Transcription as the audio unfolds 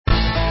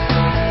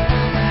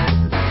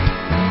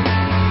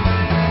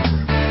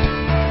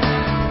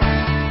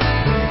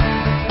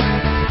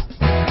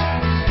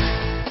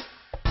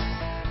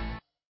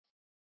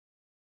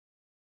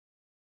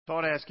So I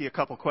want to ask you a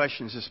couple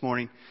questions this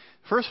morning.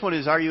 First one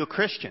is, are you a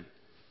Christian?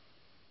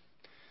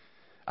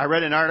 I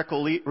read an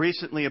article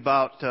recently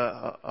about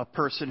a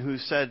person who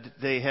said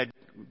they had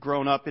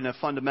grown up in a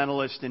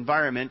fundamentalist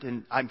environment,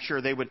 and I'm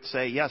sure they would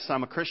say, yes,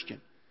 I'm a Christian.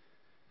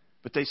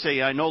 But they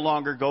say, I no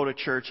longer go to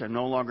church. I'm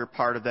no longer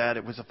part of that.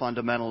 It was a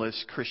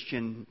fundamentalist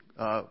Christian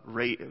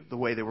the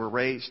way they were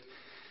raised.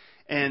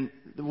 And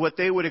what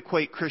they would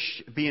equate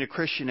being a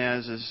Christian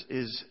as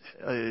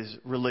is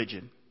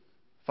religion,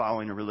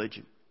 following a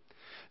religion.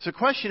 So the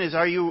question is,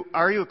 are you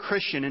a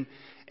Christian?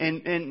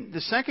 And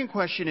the second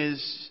question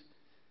is,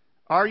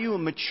 are you a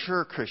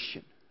mature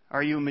Christian?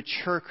 Are you a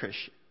mature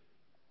Christian?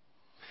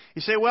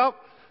 You say, well,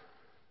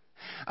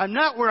 I'm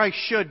not where I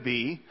should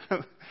be.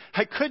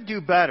 I could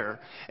do better.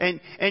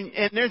 And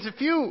there's a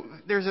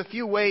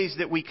few ways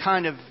that we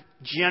kind of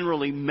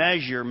generally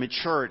measure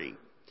maturity.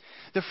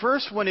 The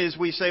first one is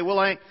we say, well,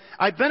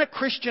 I've been a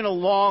Christian a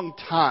long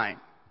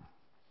time.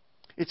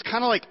 It's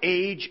kind of like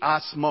age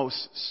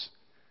osmosis.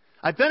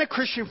 I've been a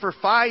Christian for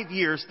 5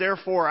 years,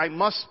 therefore I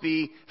must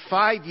be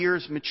 5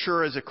 years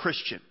mature as a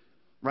Christian,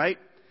 right?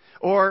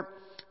 Or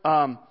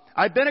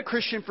I've been a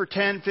Christian for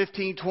 10,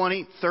 15,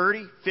 20,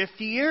 30,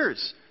 50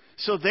 years.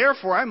 So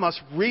therefore I must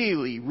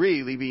really,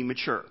 really be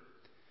mature.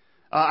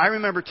 I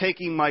remember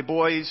taking my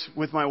boys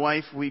with my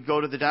wife. We'd go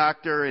to the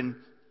doctor and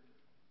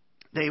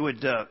they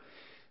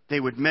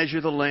would measure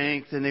the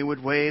length and they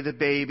would weigh the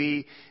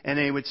baby and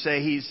they would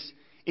say he's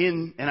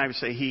in, and I would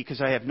say he because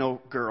I have no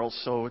girls,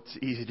 so it's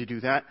easy to do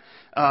that.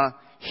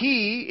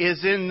 He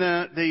is in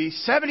the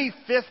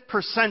 75th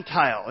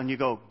percentile. And you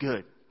go,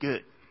 good.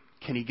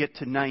 Can he get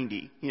to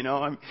 90?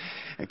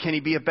 Can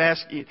he be a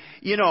basket?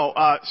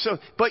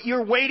 But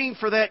you're waiting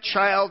for that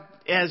child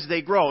as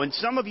they grow. And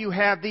some of you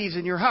have these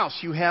in your house.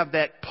 You have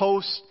that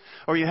post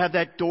or you have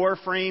that door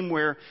frame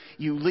where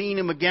you lean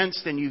them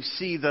against and you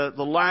see the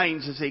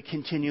lines as they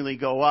continually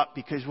go up,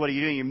 because what are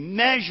you doing? You're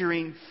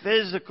measuring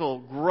physical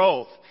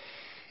growth.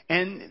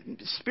 And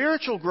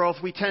spiritual growth,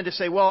 we tend to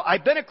say, well,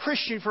 I've been a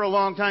Christian for a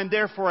long time,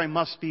 therefore I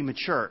must be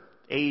mature.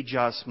 Age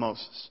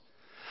osmosis.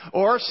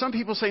 Or some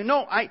people say,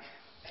 no,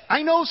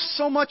 I know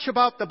so much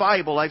about the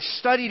Bible. I've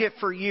studied it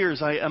for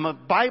years. I am a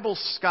Bible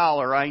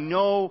scholar. I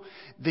know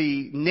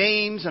the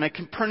names, and I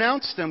can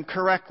pronounce them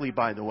correctly,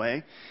 by the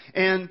way.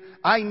 And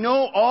I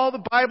know all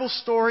the Bible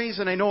stories,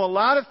 and I know a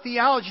lot of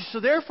theology.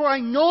 So therefore, I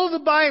know the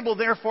Bible.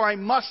 Therefore, I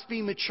must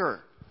be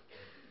mature.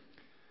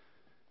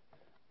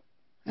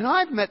 And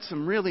I've met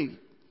some really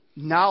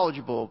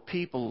knowledgeable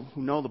people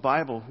who know the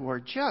Bible who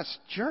are just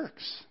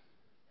jerks.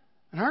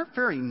 And aren't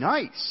very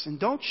nice and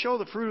don't show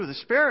the fruit of the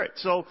Spirit.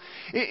 So,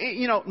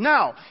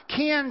 now,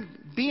 can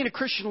being a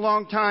Christian a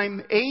long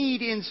time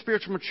aid in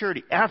spiritual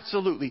maturity?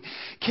 Absolutely.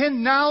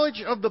 Can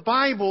knowledge of the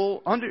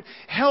Bible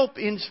help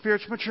in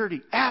spiritual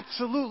maturity?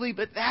 Absolutely.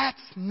 But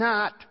that's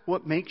not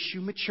what makes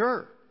you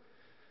mature.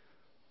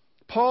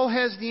 Paul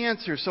has the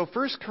answer. So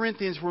 1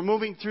 Corinthians, we're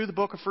moving through the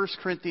book of 1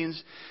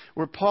 Corinthians,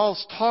 where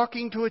Paul's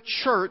talking to a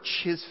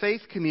church, his faith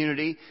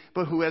community,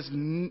 but who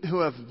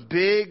have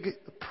big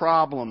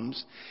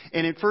problems.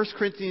 And in 1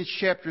 Corinthians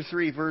chapter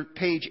 3,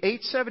 page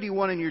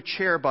 871 in your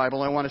chair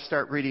Bible, I want to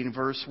start reading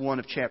verse 1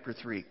 of chapter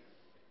 3.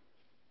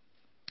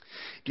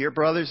 Dear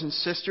brothers and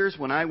sisters,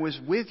 when I was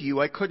with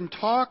you, I couldn't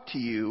talk to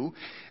you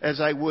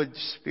as I would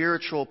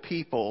spiritual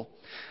people.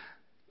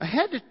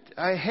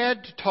 I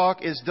had to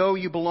talk as though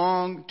you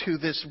belonged to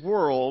this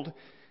world,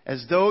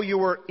 as though you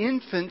were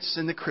infants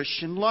in the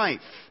Christian life.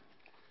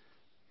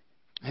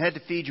 I had to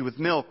feed you with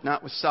milk,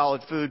 not with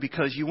solid food,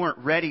 because you weren't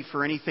ready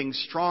for anything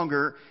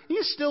stronger. And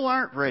you still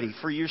aren't ready,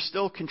 for you're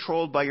still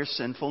controlled by your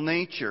sinful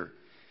nature.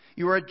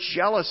 You are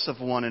jealous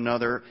of one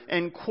another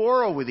and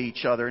quarrel with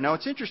each other. Now,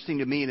 it's interesting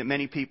to me that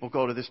many people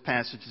go to this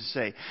passage and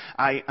say,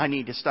 I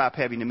need to stop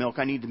having the milk.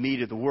 I need the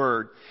meat of the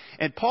Word.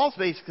 And Paul's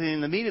basically, in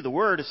the meat of the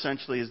Word,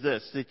 essentially is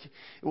this.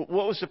 What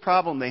was the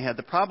problem they had?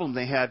 The problem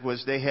they had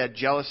was they had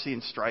jealousy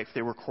and strife.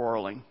 They were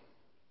quarreling.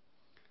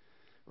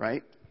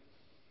 Right?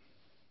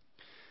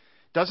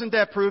 Doesn't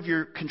that prove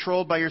you're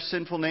controlled by your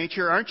sinful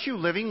nature? Aren't you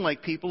living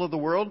like people of the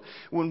world?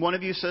 When one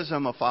of you says,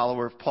 I'm a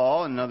follower of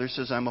Paul, and another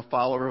says, I'm a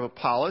follower of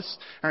Apollos,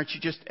 aren't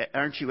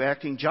you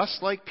acting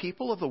just like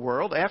people of the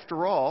world?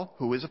 After all,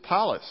 who is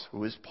Apollos?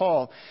 Who is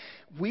Paul?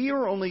 We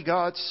are only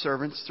God's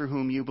servants through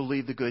whom you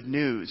believe the good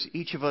news.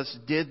 Each of us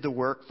did the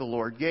work the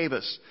Lord gave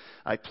us.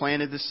 I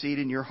planted the seed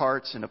in your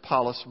hearts, and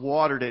Apollos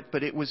watered it,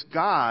 but it was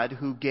God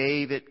who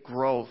gave it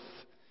growth.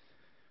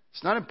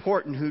 It's not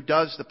important who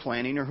does the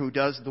planting or who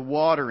does the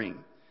watering.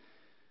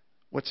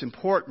 What's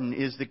important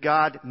is that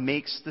God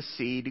makes the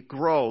seed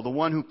grow. The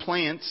one who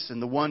plants and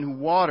the one who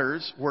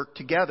waters work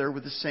together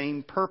with the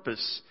same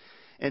purpose.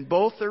 And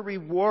both are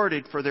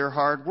rewarded for their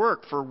hard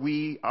work, for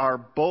we are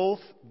both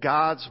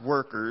God's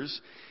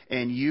workers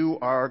and you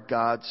are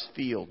God's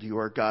field. You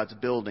are God's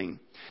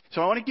building.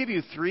 So I want to give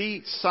you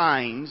 3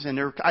 signs, and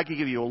I could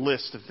give you a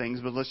list of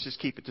things, but let's just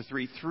keep it to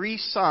 3. 3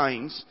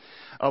 signs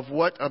of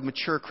what a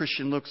mature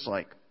Christian looks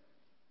like.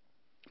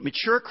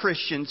 Mature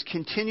Christians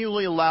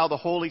continually allow the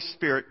Holy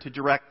Spirit to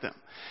direct them.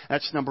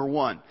 That's number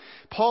one.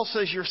 Paul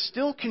says you're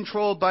still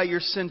controlled by your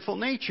sinful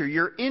nature.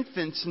 You're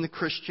infants in the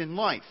Christian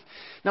life.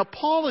 Now,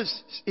 Paul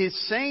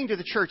is saying to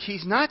the church,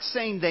 he's not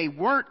saying they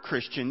weren't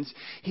Christians.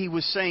 He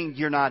was saying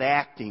you're not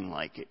acting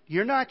like it.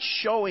 You're not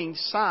showing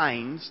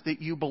signs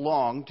that you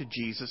belong to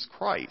Jesus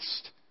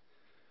Christ.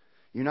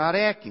 You're not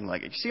acting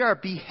like it. You see, our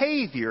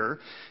behavior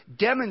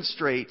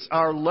demonstrates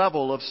our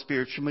level of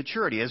spiritual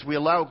maturity. As we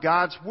allow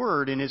God's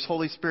Word and His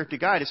Holy Spirit to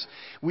guide us,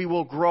 we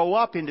will grow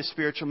up into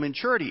spiritual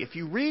maturity. If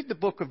you read the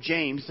book of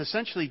James,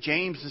 essentially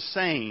James is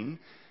saying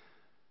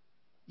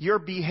your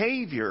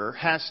behavior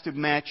has to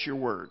match your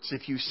words.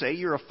 If you say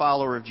you're a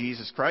follower of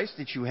Jesus Christ,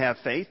 that you have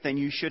faith, then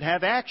you should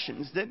have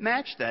actions that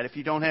match that. If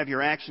you don't have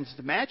your actions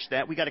to match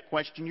that, we got to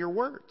question your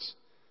words.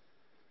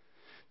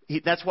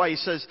 That's why he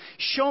says,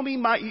 show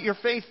me your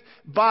faith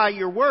by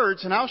your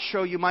words, and I'll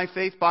show you my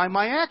faith by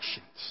my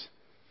actions.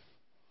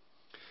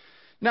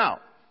 Now,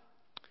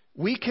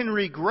 we can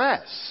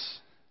regress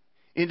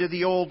into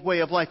the old way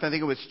of life. I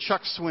think it was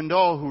Chuck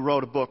Swindoll who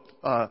wrote a book,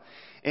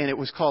 and it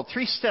was called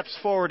 3 Steps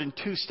Forward and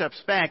 2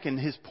 Steps Back. And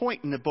his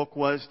point in the book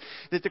was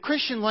that the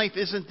Christian life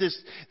isn't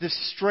this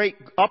straight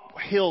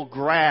uphill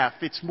graph.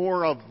 It's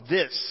more of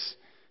this.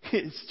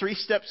 It's 3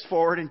 steps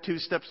forward and 2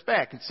 steps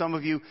back. And some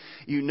of you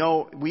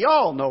know, we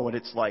all know what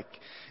it's like.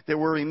 That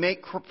where we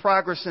make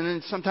progress and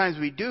then sometimes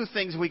we do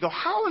things and we go,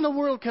 how in the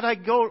world could I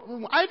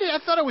go? I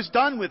thought I was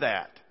done with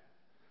that.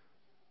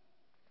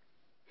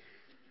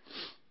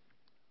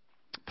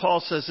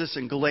 Paul says this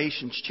in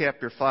Galatians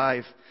chapter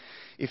 5.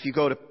 If you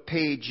go to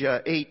page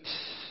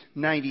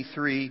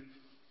 893.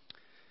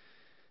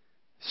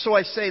 So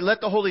I say,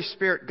 let the Holy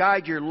Spirit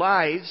guide your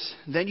lives,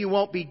 then you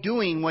won't be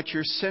doing what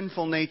your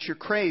sinful nature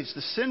craves.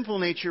 The sinful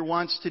nature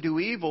wants to do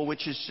evil,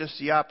 which is just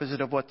the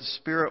opposite of what the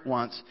Spirit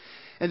wants.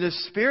 And the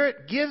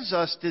Spirit gives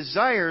us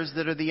desires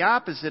that are the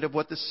opposite of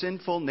what the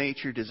sinful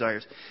nature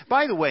desires.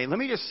 By the way, let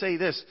me just say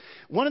this.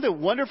 One of the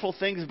wonderful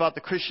things about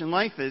the Christian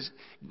life is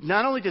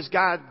not only does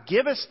God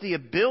give us the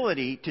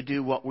ability to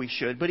do what we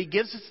should, but He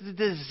gives us the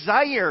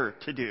desire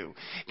to do.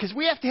 Because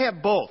we have to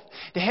have both.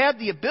 To have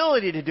the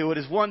ability to do it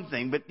is one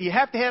thing, but you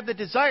have to have the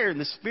desire,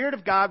 and the Spirit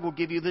of God will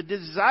give you the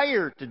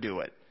desire to do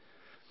it.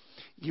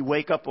 You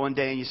wake up one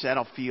day and you say, I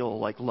don't feel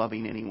like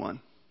loving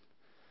anyone.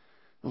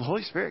 Well, the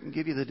Holy Spirit can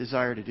give you the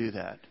desire to do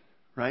that,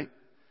 right?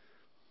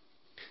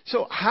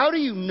 So how do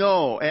you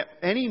know at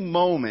any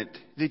moment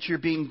that you're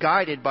being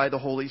guided by the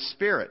Holy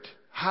Spirit?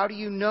 How do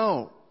you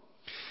know?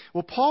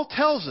 Well, Paul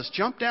tells us,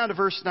 jump down to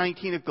verse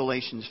 19 of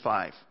Galatians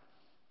 5.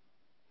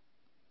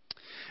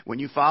 When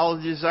you follow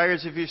the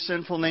desires of your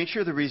sinful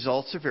nature, the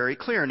results are very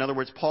clear. In other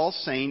words,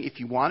 Paul's saying if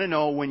you want to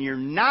know when you're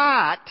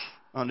not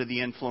under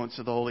the influence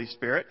of the Holy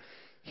Spirit,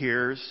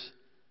 here's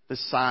the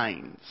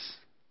signs.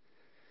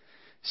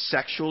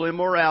 Sexual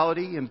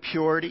immorality,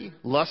 impurity,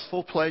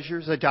 lustful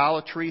pleasures,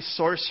 idolatry,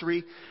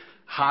 sorcery,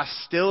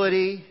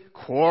 hostility,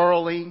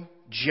 quarreling,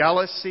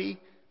 jealousy.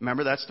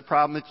 Remember, that's the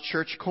problem at the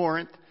church of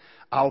Corinth.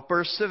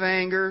 Outbursts of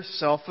anger,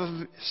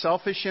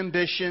 selfish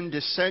ambition,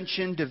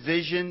 dissension,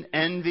 division,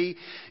 envy,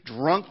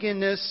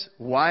 drunkenness,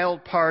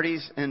 wild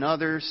parties, and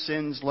other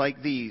sins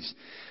like these.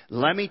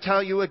 Let me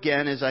tell you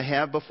again, as I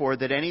have before,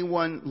 that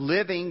anyone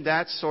living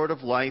that sort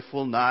of life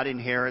will not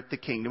inherit the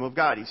kingdom of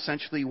God.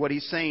 Essentially, what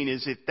he's saying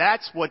is if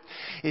that's what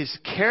is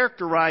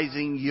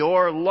characterizing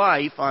your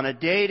life on a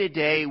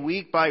day-to-day,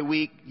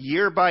 week-by-week,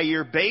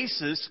 year-by-year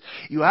basis,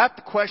 you have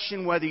to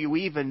question whether you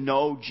even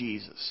know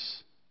Jesus.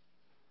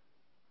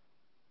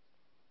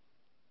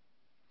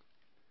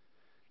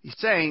 He's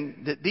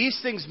saying that these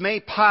things may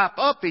pop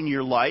up in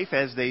your life,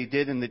 as they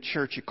did in the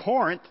church of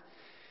Corinth,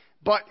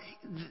 but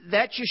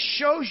that just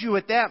shows you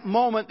at that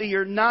moment that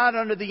you're not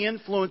under the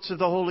influence of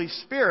the Holy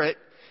Spirit.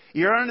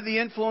 You're under the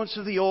influence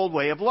of the old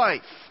way of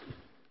life.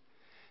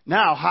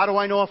 Now, how do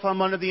I know if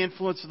I'm under the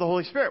influence of the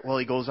Holy Spirit? Well,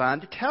 he goes on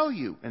to tell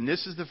you. And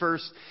this is the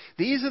verse.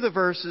 These are the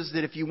verses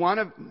that if you want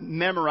to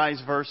memorize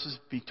verses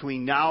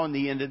between now and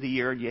the end of the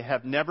year, and you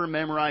have never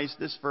memorized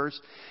this verse,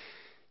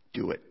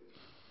 do it.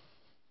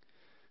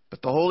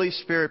 But the Holy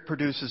Spirit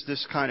produces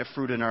this kind of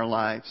fruit in our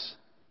lives.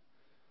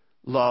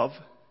 Love,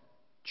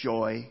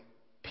 joy,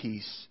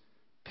 peace,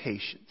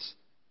 patience,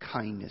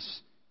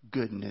 kindness,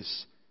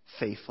 goodness,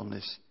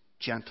 faithfulness,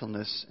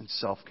 gentleness, and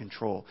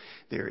self-control.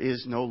 There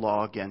is no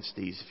law against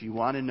these. If you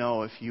want to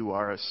know if you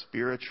are a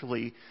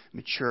spiritually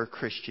mature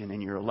Christian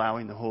and you're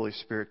allowing the Holy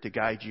Spirit to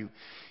guide you,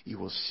 you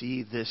will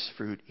see this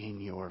fruit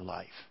in your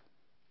life.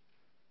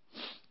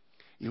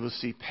 You will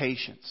see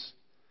patience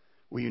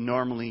where you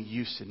normally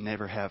used to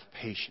never have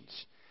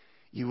patience.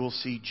 You will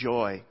see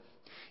joy.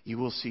 You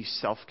will see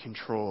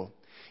self-control.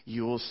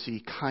 You will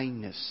see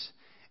kindness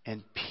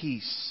and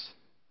peace.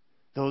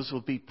 Those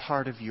will be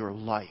part of your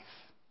life.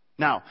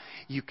 Now,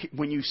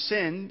 when you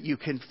sin, you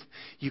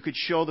could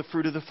show the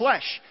fruit of the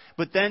flesh.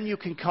 But then you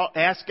can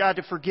ask God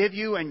to forgive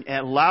you and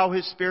allow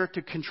His Spirit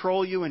to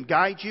control you and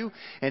guide you.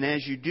 And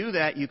as you do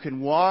that, you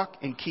can walk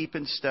and keep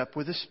in step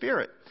with the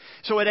Spirit.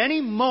 So at any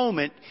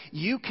moment,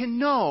 you can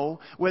know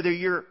whether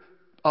you're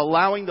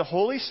allowing the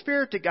Holy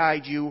Spirit to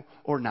guide you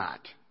or not.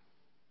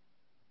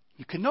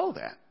 You can know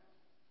that.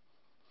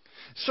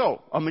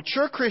 So, a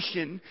mature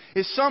Christian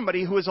is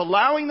somebody who is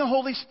allowing the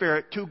Holy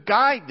Spirit to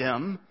guide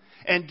them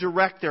and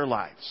direct their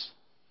lives.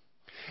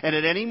 And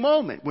at any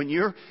moment, when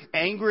you're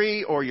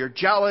angry or you're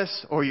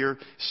jealous or you're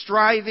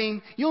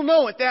striving, you'll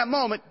know at that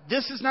moment,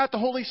 this is not the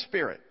Holy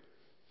Spirit.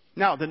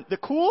 Now, the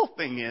cool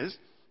thing is,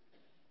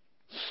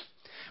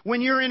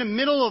 when you're in the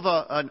middle of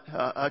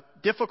a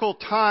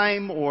difficult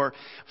time or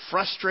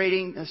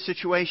frustrating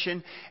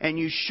situation, and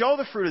you show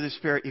the fruit of the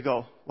Spirit, you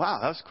go, wow,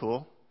 that was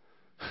cool.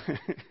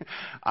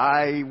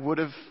 I would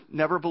have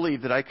never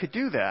believed that I could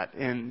do that.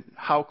 And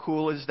how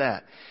cool is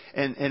that?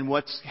 And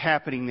what's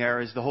happening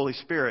there is the Holy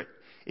Spirit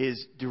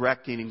is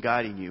directing and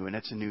guiding you, and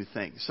that's a new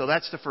thing. So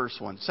that's the first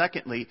one.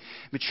 Secondly,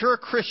 mature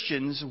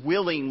Christians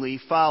willingly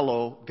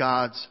follow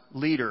God's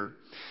leader.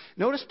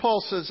 Notice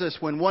Paul says this,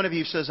 when one of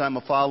you says, I'm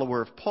a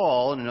follower of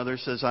Paul, and another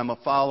says, I'm a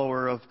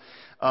follower of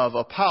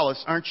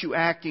Apollos, aren't you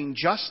acting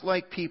just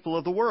like people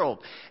of the world?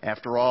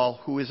 After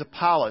all, who is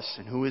Apollos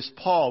and who is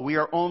Paul? We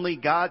are only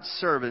God's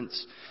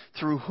servants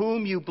through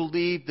whom you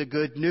believe the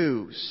good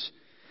news.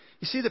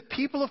 You see, the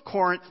people of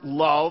Corinth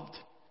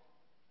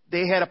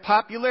they had a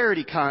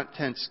popularity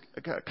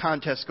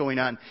contest going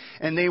on,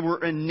 and they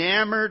were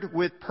enamored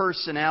with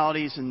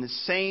personalities, and the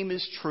same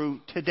is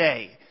true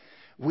today.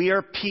 We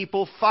are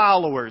people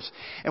followers,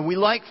 and we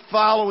like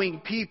following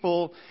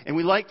people, and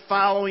we like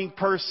following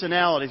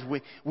personalities.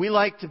 We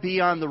like to be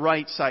on the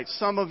right side.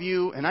 Some of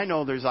you, and I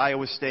know there's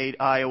Iowa State,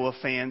 Iowa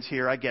fans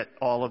here, I get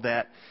all of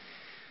that.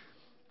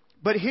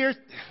 But here,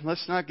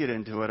 let's not get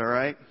into it, all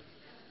right?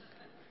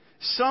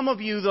 Some of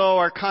you, though,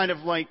 are kind of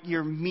like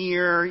your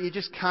mirror. You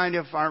just kind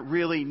of aren't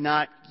really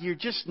you're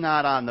just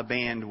not on the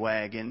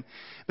bandwagon.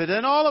 But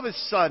then all of a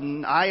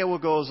sudden, Iowa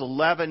goes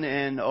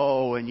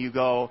 11-0, and you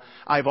go,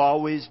 I've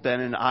always been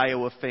an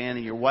Iowa fan,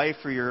 and your wife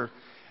or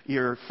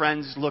your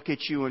friends look at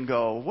you and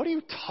go, what are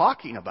you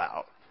talking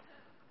about?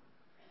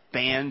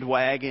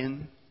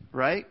 Bandwagon,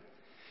 right?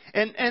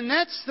 And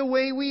that's the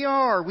way we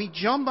are. We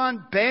jump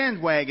on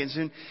bandwagons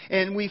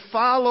and we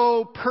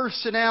follow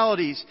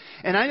personalities.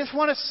 And I just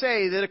want to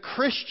say that a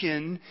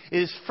Christian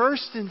is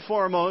first and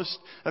foremost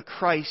a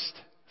Christ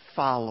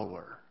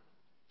follower.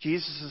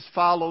 Jesus says,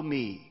 follow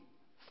me.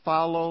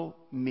 Follow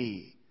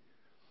me.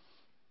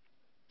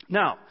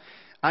 Now,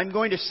 I'm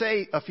going to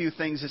say a few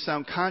things that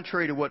sound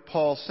contrary to what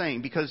Paul's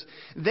saying, because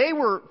they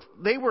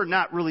were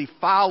not really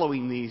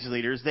following these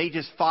leaders. They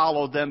just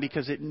followed them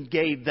because it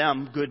gave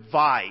them good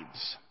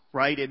vibes,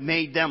 right? It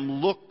made them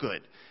look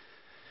good.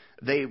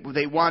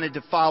 They wanted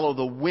to follow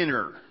the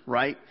winner,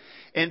 right?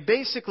 And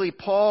basically,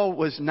 Paul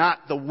was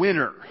not the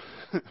winner,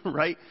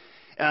 right?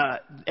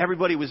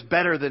 Everybody was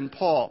better than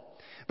Paul.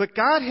 But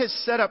God has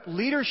set up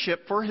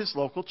leadership for His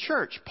local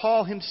church.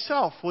 Paul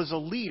himself was a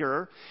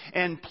leader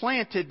and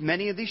planted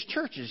many of these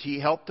churches. He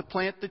helped to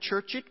plant the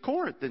church at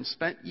Corinth and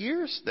spent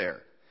years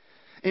there.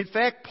 In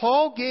fact,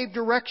 Paul gave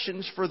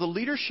directions for the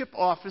leadership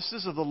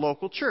offices of the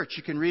local church.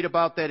 You can read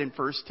about that in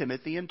 1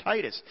 Timothy and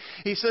Titus.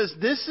 He says,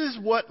 this is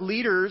what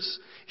leaders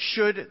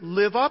should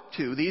live up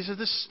to. These are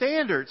the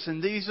standards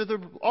and these are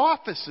the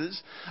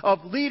offices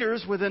of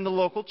leaders within the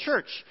local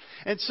church.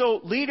 And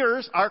so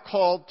leaders are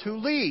called to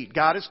lead.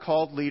 God has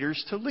called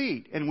leaders to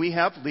lead. And we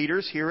have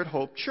leaders here at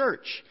Hope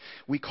Church.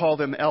 We call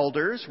them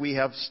elders. We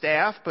have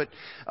staff, but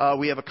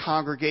we have a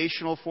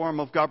congregational form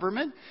of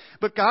government.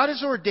 But God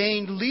has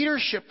ordained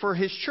leadership for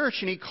His church,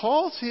 and He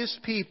calls His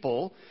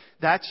people,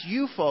 that's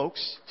you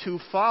folks, to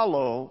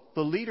follow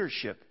the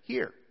leadership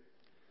here.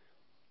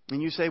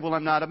 And you say, well,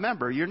 I'm not a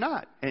member. You're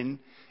not. And,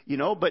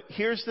 but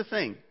here's the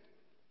thing.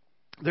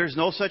 There's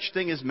no such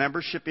thing as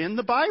membership in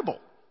the Bible.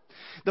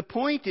 The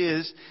point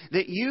is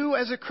that you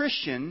as a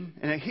Christian,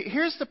 and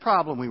here's the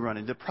problem we run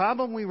into. The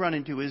problem we run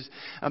into is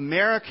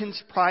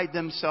Americans pride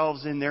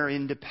themselves in their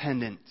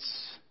independence.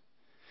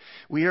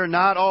 We are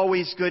not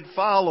always good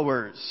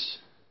followers.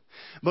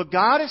 But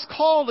God has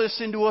called us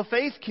into a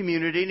faith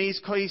community, and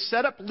He's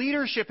set up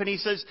leadership, and He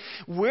says,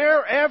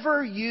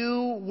 wherever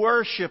you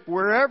worship,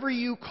 wherever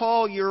you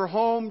call your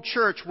home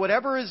church,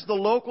 whatever is the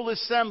local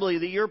assembly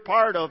that you're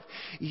part of,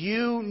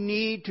 you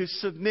need to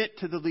submit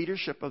to the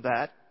leadership of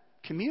that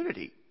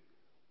community.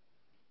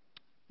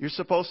 You're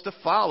supposed to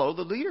follow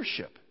the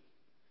leadership.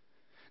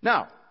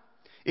 Now,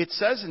 it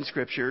says in the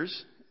Scripture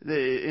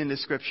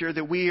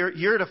that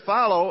you're to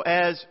follow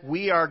as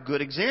we are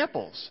good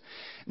examples.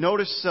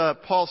 Notice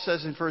Paul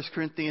says in 1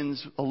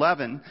 Corinthians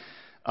 11,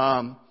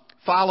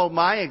 follow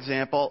my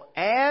example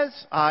as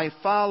I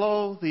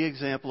follow the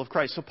example of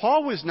Christ. So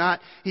Paul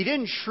he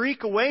didn't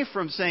shriek away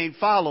from saying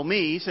follow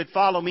me. He said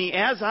follow me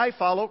as I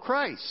follow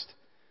Christ.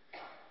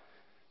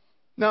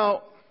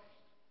 Now,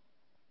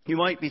 you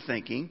might be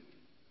thinking,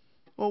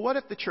 well, what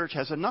if the church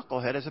has a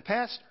knucklehead as a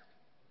pastor?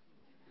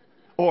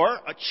 Or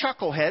a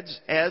chuckleheads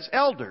as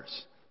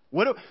elders?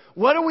 What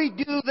do we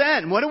do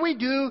then? What do we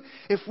do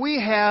if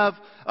we have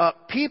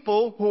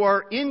people who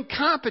are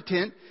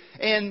incompetent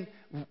and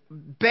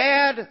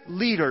bad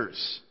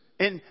leaders?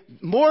 And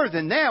more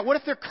than that, what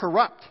if they're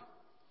corrupt?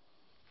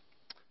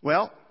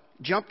 Well,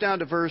 Jump down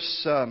to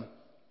verse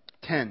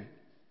 10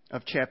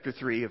 of chapter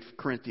 3 of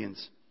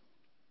Corinthians.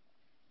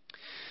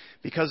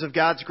 Because of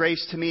God's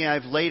grace to me,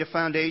 I've laid a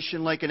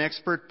foundation like an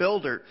expert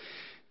builder.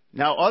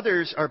 Now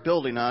others are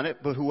building on it,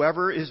 but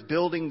whoever is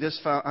building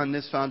on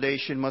this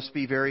foundation must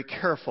be very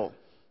careful.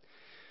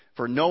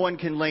 For no one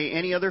can lay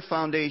any other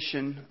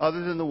foundation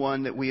other than the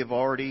one that we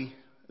already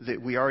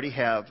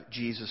have,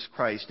 Jesus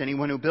Christ.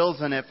 Anyone who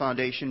builds on that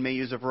foundation may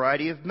use a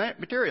variety of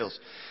materials: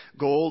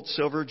 gold,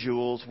 silver,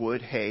 jewels,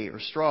 wood, hay, or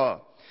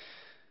straw.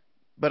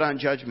 But on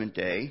the judgment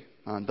day,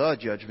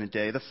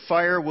 the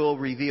fire will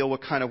reveal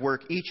what kind of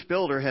work each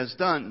builder has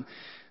done.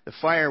 The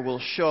fire will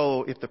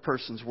show if the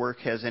person's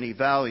work has any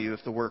value.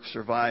 If the work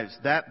survives,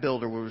 that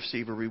builder will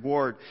receive a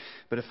reward.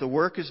 But if the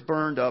work is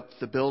burned up,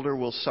 the builder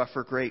will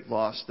suffer great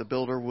loss. The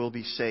builder will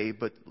be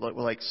saved, but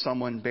like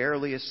someone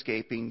barely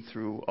escaping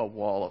through a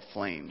wall of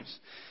flames.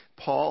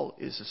 Paul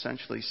is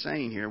essentially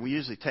saying here, we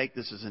usually take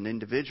this as an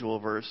individual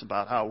verse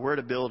about how we're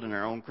to build in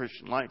our own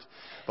Christian lives.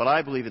 But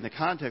I believe in the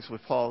context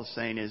what Paul is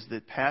saying is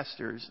that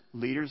pastors,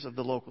 leaders of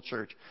the local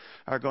church,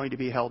 are going to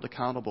be held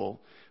accountable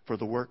for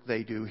the work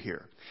they do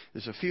here.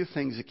 There's a few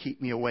things that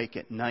keep me awake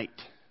at night.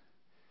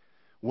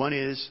 One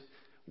is,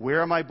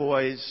 where are my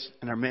boys,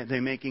 and are they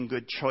making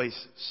good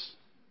choices?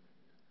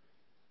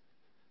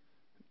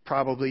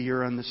 Probably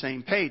you're on the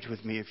same page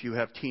with me if you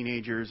have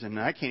teenagers, and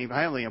I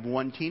only have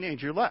one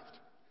teenager left.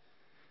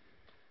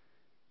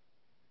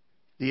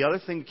 The other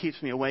thing that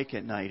keeps me awake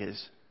at night is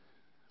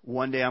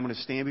one day I'm going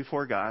to stand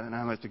before God and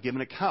I'm going to have to give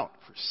an account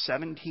for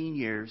 17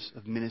 years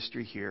of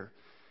ministry here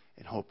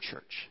in Hope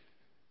Church.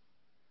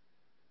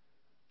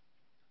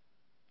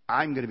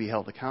 I'm going to be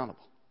held accountable.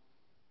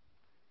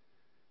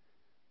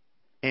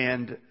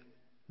 And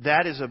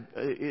that is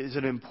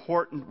an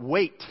important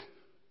weight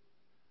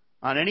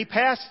on any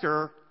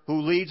pastor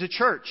who leads a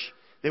church.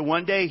 That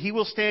one day he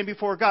will stand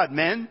before God.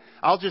 Men,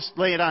 I'll just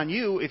lay it on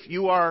you. If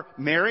you are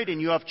married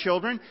and you have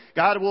children,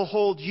 God will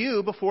hold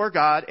you before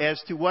God as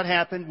to what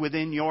happened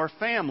within your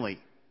family.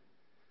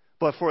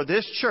 But for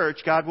this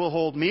church, God will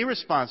hold me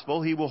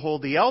responsible. He will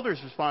hold the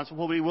elders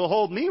responsible, but He will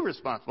hold me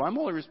responsible. I'm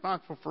only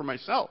responsible for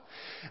myself.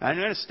 I'm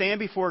going to stand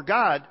before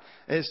God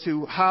as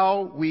to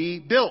how we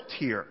built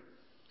here.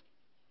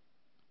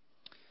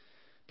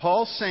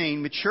 Paul's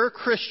saying mature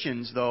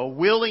Christians, though,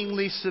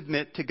 willingly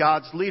submit to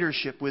God's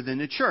leadership within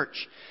the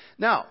church.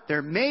 Now,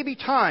 there may be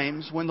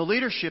times when the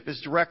leadership is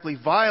directly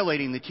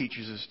violating the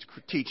teachings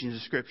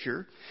of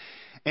Scripture,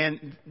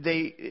 and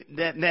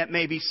that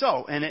may be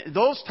so. And at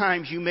those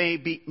times you may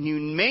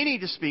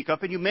need to speak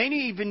up, and you may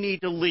even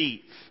need to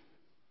leave.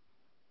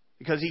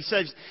 Because he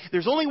says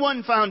there's only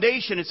one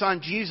foundation, it's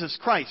on Jesus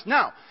Christ.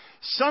 Now,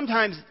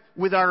 sometimes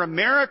with our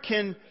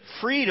American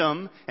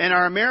freedom and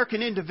our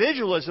American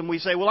individualism, we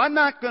say, well, I'm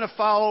not going to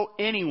follow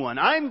anyone.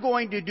 I'm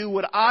going to do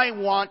what I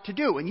want to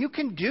do. And you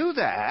can do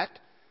that,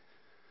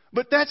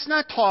 but that's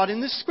not taught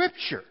in the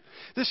Scripture.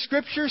 The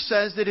Scripture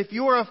says that if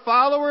you are a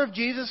follower of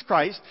Jesus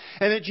Christ,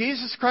 and that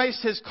Jesus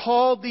Christ has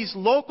called these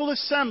local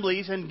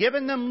assemblies and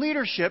given them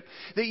leadership,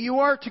 that you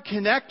are to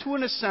connect to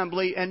an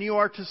assembly and you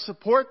are to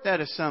support that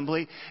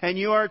assembly and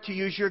you are to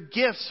use your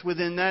gifts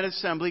within that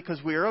assembly,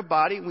 because we are a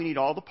body, we need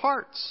all the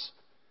parts.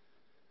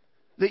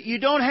 That you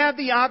don't have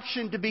the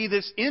option to be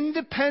this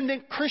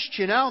independent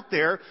Christian out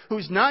there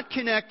who's not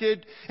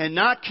connected and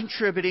not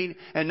contributing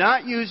and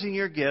not using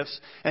your gifts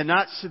and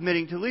not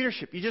submitting to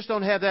leadership. You just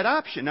don't have that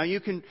option. Now, you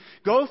can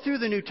go through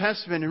the New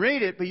Testament and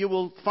read it, but you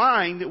will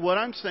find that what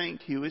I'm saying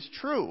to you is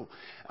true.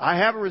 I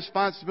have a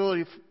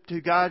responsibility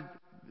to God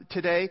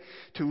today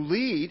to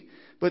lead,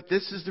 but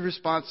this is the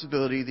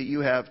responsibility that you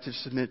have to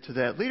submit to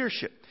that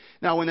leadership.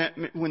 Now,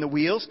 when the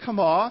wheels come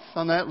off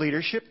on that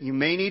leadership, you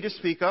may need to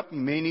speak up, you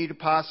may need to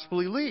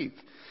possibly leave.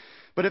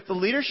 But if the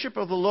leadership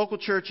of the local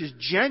church is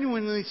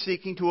genuinely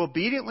seeking to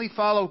obediently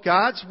follow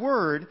God's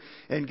Word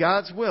and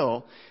God's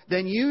will,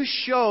 then you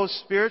show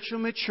spiritual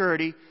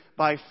maturity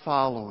by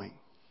following,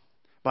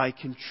 by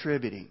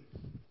contributing,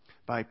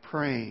 by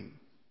praying,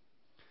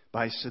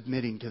 by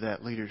submitting to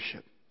that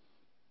leadership.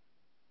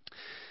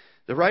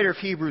 The writer of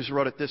Hebrews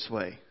wrote it this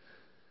way: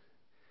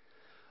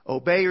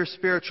 obey your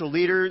spiritual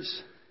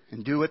leaders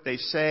and do what they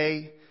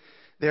say.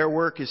 Their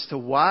work is to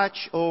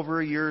watch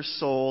over your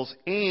souls,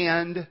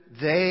 and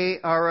they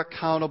are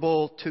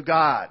accountable to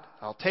God.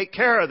 I'll take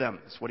care of them.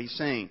 That's what he's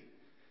saying.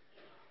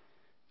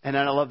 And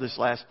then I love this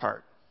last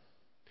part.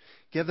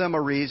 Give them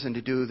a reason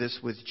to do this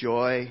with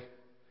joy,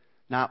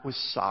 not with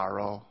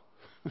sorrow.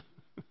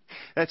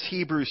 That's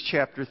Hebrews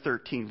chapter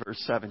 13,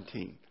 verse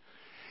 17.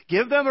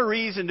 Give them a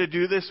reason to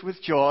do this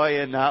with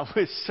joy and not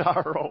with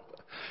sorrow.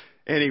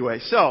 Anyway,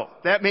 so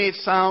that may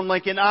sound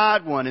like an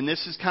odd one, and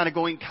this is kind of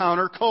going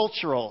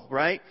countercultural,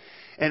 right?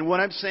 And what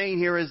I'm saying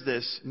here is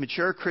this: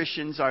 mature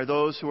Christians are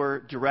those who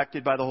are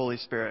directed by the Holy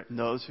Spirit and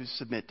those who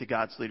submit to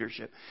God's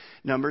leadership.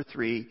 Number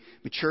 3,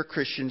 mature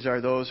Christians are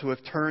those who have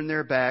turned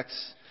their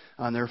backs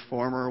on their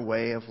former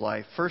way of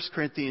life. 1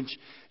 Corinthians,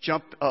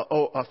 jump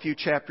a few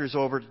chapters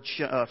over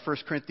to 1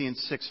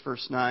 Corinthians 6,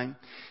 verse 9,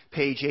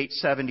 page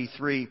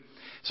 873.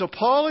 So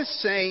Paul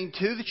is saying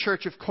to the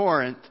church of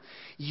Corinth,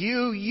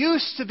 you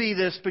used to be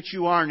this, but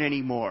you aren't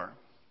anymore.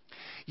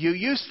 You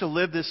used to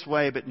live this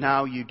way, but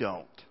now you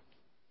don't.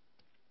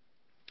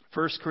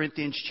 1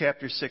 Corinthians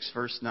chapter 6,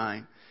 verse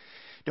 9.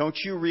 Don't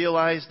you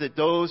realize that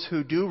those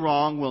who do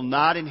wrong will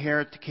not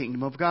inherit the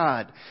kingdom of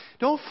God?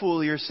 Don't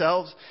fool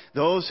yourselves.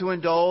 Those who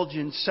indulge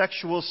in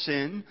sexual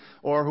sin,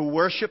 or who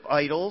worship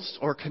idols,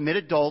 or commit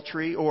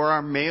adultery, or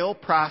are male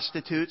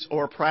prostitutes,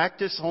 or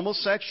practice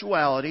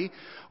homosexuality,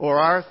 or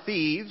are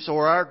thieves,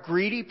 or are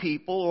greedy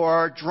people, or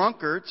are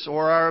drunkards,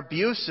 or are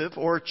abusive,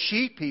 or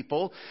cheat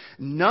people,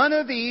 none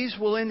of these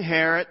will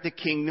inherit the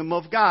kingdom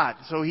of God.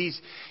 So he's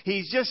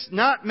just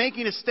not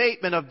making a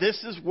statement of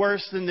this is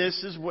worse than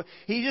this is worse.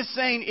 He's just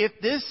saying, if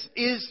this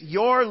is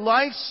your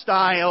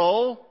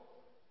lifestyle,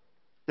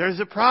 there's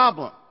a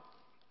problem.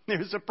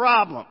 There's a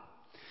problem.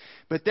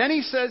 But then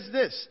he says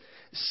this,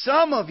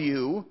 some of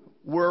you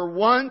were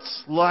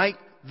once like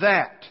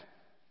that,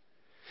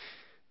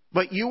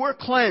 but you were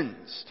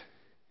cleansed.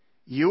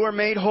 You were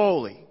made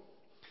holy.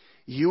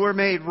 You were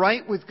made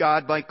right with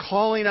God by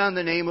calling on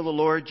the name of the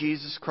Lord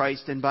Jesus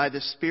Christ and by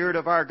the Spirit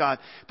of our God.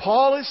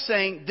 Paul is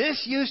saying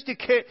this used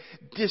to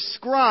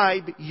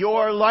describe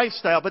your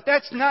lifestyle, but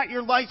that's not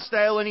your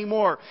lifestyle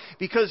anymore,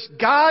 because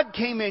God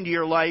came into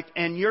your life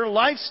and your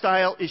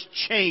lifestyle is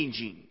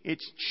changing.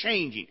 It's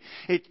changing.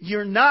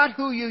 You're not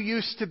who you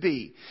used to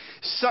be.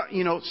 So,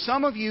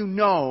 some of you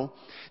know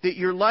that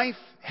your life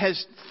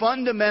has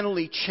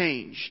fundamentally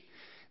changed.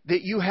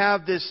 That you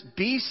have this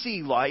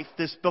BC life,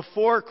 this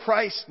before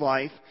Christ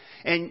life,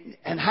 and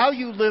how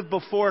you live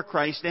before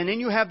Christ, and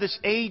then you have this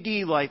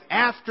AD life.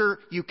 After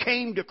you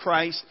came to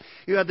Christ,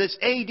 you have this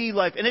AD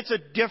life, and it's a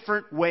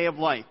different way of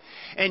life.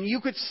 And you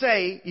could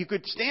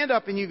stand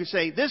up and you could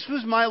say, this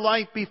was my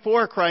life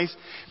before Christ,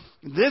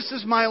 this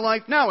is my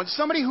life now. And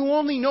somebody who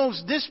only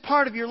knows this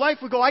part of your life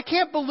would go, I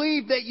can't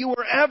believe that you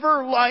were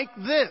ever like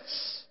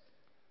this.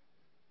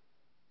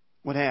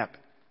 What happened?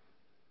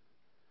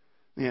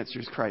 The answer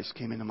is Christ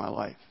came into my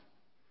life.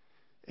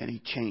 And He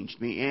changed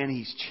me. And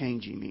He's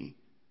changing me.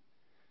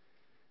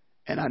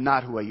 And I'm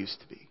not who I used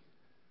to be.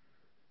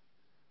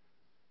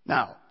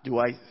 Now, do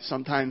I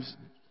sometimes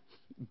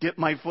dip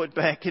my foot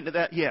back into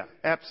that? Yeah,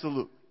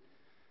 absolutely.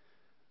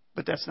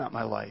 But that's not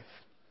my life.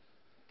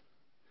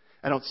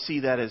 I don't see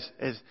that as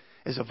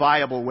a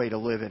viable way to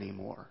live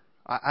anymore.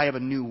 I have a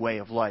new way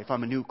of life.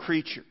 I'm a new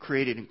creature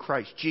created in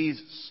Christ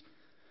Jesus.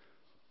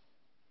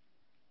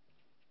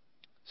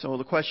 So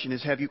the question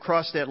is, have you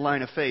crossed that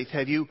line of faith?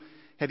 Have you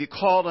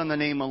called on the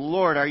name of the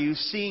Lord? Are you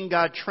seeing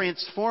God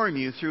transform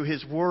you through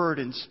His Word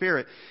and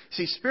Spirit?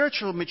 See,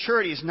 spiritual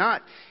maturity is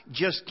not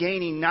just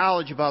gaining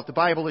knowledge about the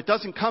Bible. It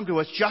doesn't come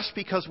to us just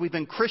because we've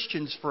been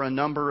Christians for a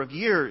number of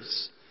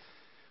years.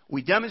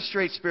 We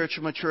demonstrate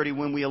spiritual maturity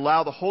when we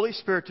allow the Holy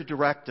Spirit to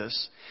direct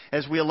us,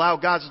 as we allow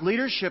God's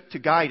leadership to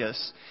guide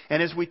us,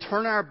 and as we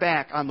turn our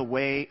back on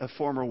a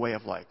former way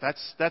of life.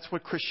 That's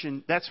what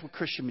Christian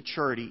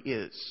maturity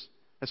is.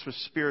 That's what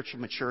spiritual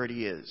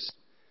maturity is.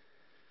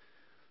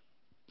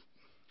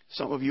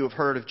 Some of you have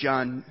heard of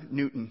John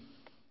Newton.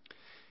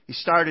 He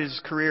started his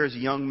career as a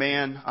young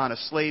man on a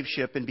slave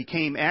ship and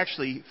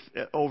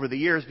over the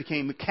years,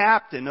 became the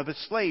captain of a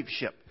slave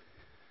ship.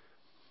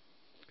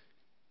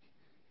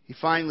 He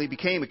finally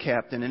became a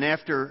captain, and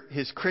after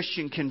his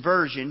Christian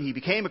conversion, he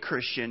became a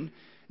Christian.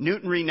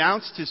 Newton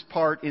renounced his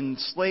part in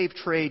slave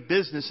trade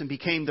business and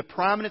became the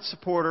prominent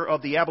supporter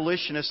of the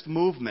abolitionist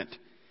movement.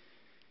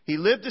 He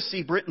lived to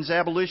see Britain's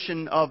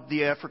abolition of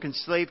the African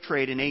slave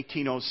trade in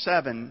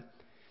 1807.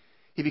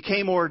 He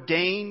became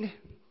ordained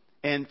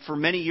and for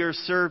many years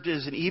served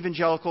as an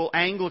evangelical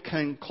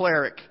Anglican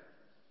cleric.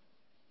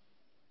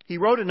 He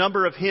wrote a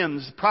number of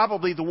hymns.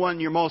 Probably the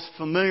one you're most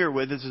familiar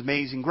with is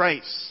Amazing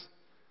Grace.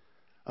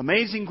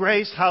 Amazing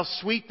grace, how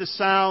sweet the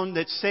sound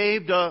that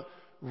saved a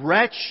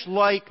wretch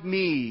like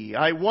me.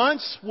 I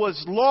once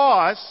was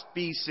lost,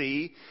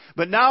 BC,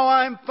 but now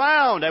I'm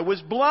found. I was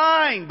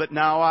blind, but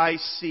now I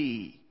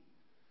see.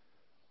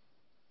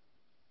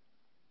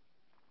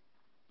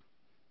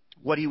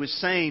 What he was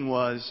saying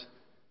was,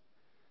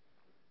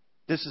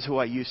 this is who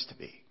I used to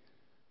be.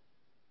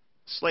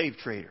 Slave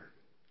trader.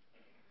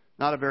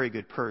 Not a very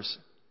good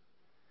person.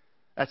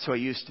 That's who I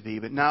used to be,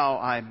 but now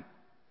I'm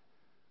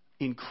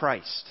in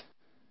Christ.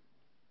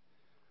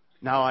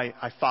 Now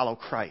I follow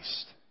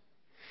Christ.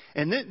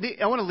 And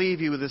I want to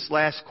leave you with this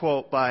last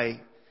quote by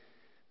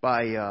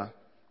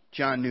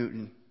John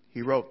Newton.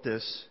 He wrote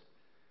this: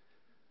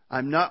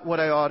 I'm not what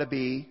I ought to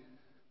be.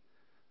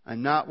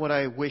 I'm not what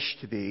I wish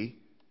to be.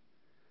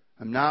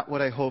 I'm not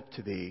what I hope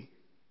to be.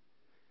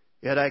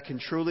 Yet I can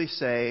truly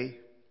say,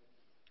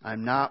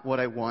 I'm not what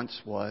I once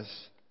was.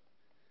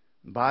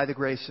 By the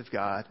grace of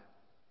God,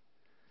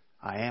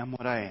 I am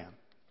what I am.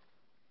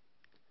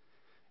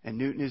 And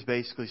Newton is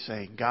basically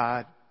saying,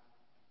 God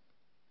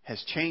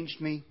has changed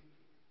me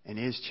and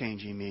is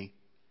changing me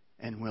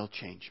and will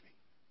change me.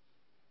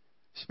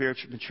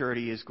 Spiritual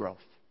maturity is growth.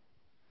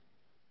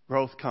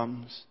 Growth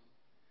comes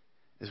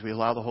as we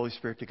allow the Holy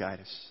Spirit to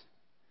guide us,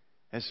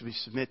 as we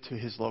submit to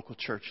His local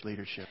church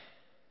leadership,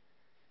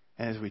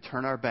 and as we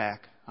turn our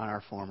back on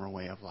our former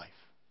way of life.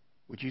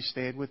 Would you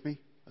stand with me?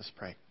 Let's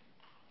pray.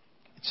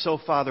 So,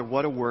 Father,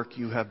 what a work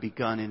you have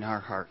begun in our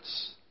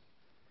hearts,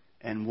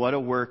 and what a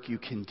work you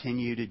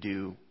continue to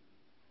do.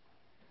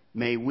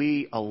 May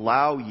we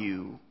allow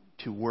you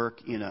to work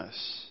in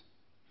us.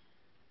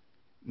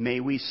 May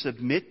we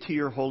submit to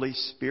your Holy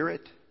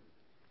Spirit.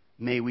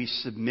 May we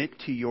submit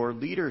to your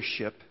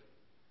leadership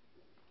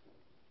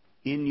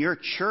in your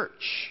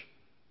church.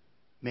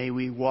 May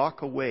we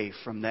walk away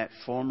from that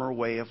former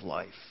way of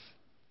life.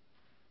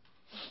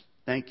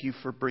 Thank you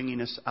for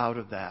bringing us out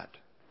of that,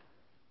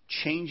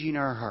 changing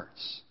our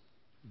hearts,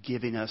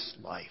 giving us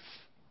life.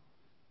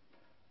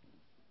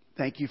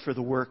 Thank you for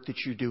the work that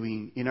you're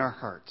doing in our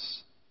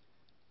hearts,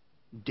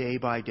 day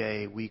by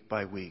day, week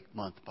by week,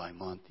 month by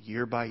month,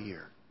 year by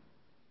year.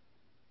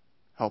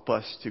 Help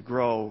us to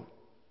grow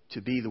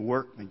to be the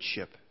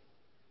workmanship,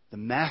 the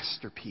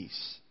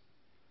masterpiece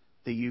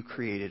that you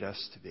created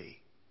us to be.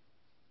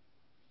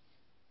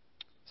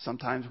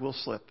 Sometimes we'll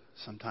slip,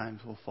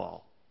 sometimes we'll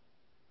fall.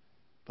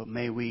 But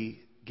may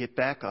we get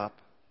back up,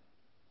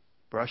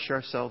 brush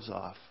ourselves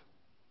off,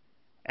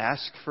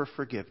 ask for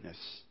forgiveness,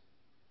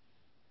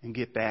 and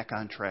get back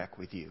on track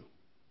with you.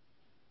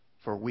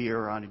 For we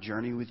are on a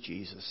journey with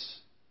Jesus,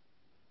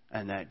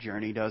 and that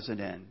journey doesn't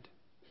end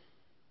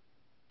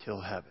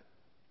till heaven.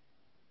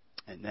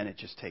 And then it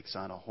just takes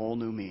on a whole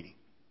new meaning.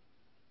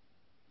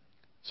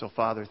 So,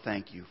 Father,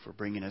 thank you for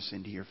bringing us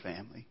into your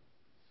family.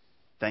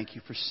 Thank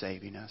you for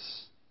saving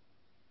us.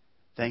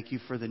 Thank you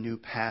for the new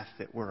path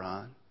that we're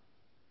on.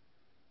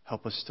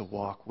 Help us to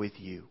walk with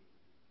you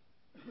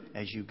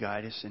as you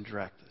guide us and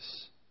direct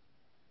us.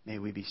 May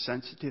we be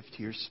sensitive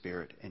to your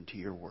Spirit and to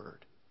your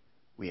word.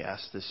 We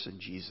ask this in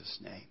Jesus'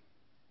 name.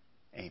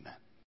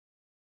 Amen.